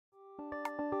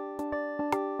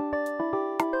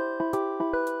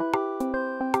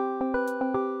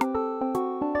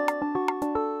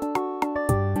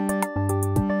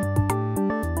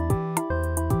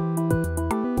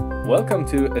Welcome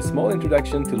to a small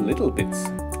introduction to LittleBits.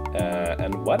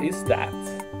 And what is that?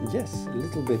 Yes,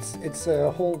 LittleBits. It's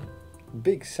a whole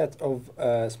big set of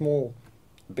small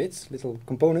bits, little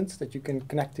components that you can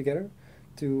connect together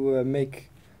to make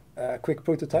quick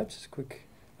prototypes, quick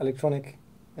electronic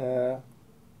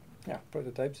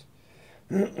prototypes.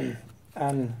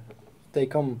 And they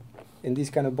come in these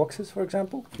kind of boxes, for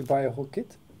example. You buy a whole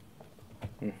kit.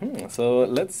 So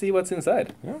let's see what's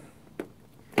inside. Yeah.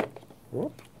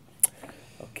 Whoop.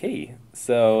 Okay,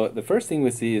 so the first thing we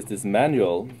see is this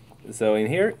manual. So in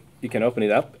here you can open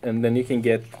it up and then you can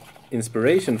get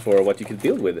inspiration for what you could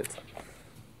build with it.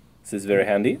 This is very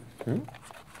handy.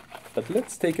 But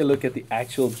let's take a look at the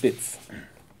actual bits.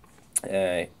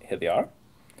 Here they are.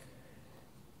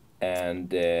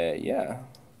 And yeah.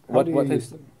 How do you use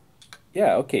them?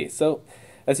 Yeah, okay, so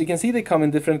as you can see they come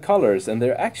in different colors and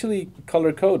they're actually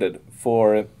color coded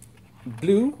for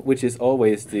blue, which is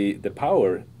always the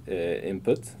power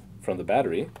input from the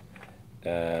battery,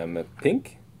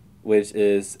 pink, which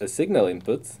is a signal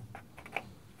input,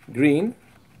 green,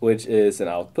 which is an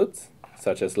output,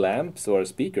 such as lamps or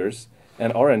speakers,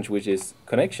 and orange, which is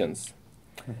connections.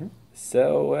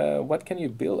 So what can you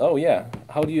build? Oh yeah,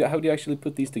 how do you actually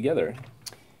put these together?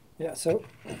 Yeah, so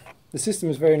the system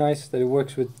is very nice that it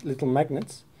works with little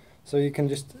magnets, so you can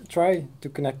just try to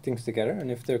connect things together,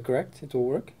 and if they're correct, it will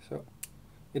work. So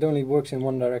it only works in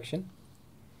one direction,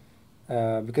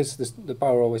 because the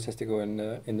power always has to go in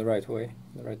the right way,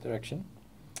 the right direction.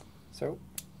 So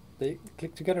they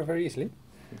click together very easily.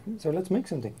 So let's make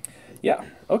something. Yeah,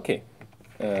 okay.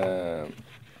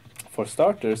 For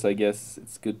starters, I guess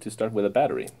it's good to start with a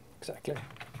battery. Exactly.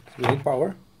 So we need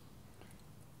power.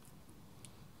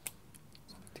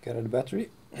 Together the battery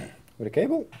with a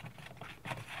cable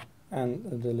and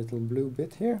the little blue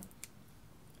bit here,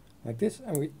 like this,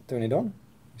 and we turn it on.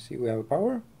 You see we have a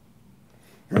power.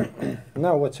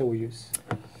 Now what shall we use?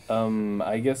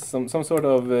 I guess some sort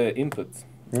of input.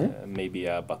 Maybe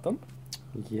a button.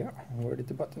 Yeah, where did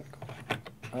the button go?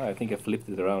 Oh, I think I flipped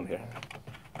it around here.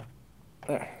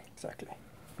 There. Exactly.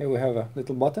 Here we have a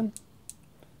little button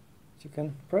that you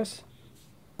can press.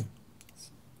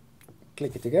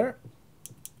 Click it together.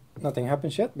 Nothing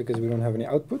happens yet because we don't have any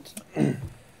output.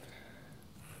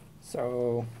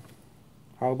 So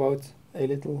how about a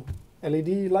little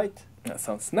LED light? That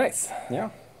sounds nice. Yeah.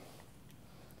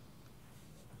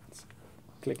 Let's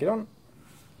click it on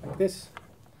like this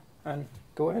and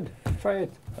go ahead, try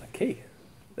it. Okay,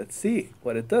 let's see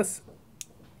what it does.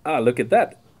 Ah, look at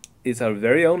that. It's our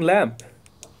very own lamp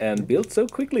and built so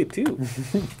quickly too.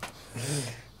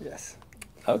 Yes.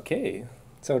 Okay.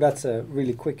 So that's a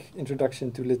really quick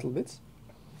introduction to LittleBits.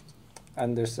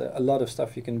 And there's a lot of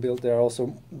stuff you can build. There are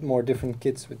also more different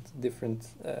kits with different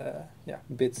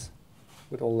bits,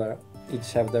 with all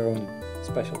each have their own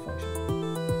special function.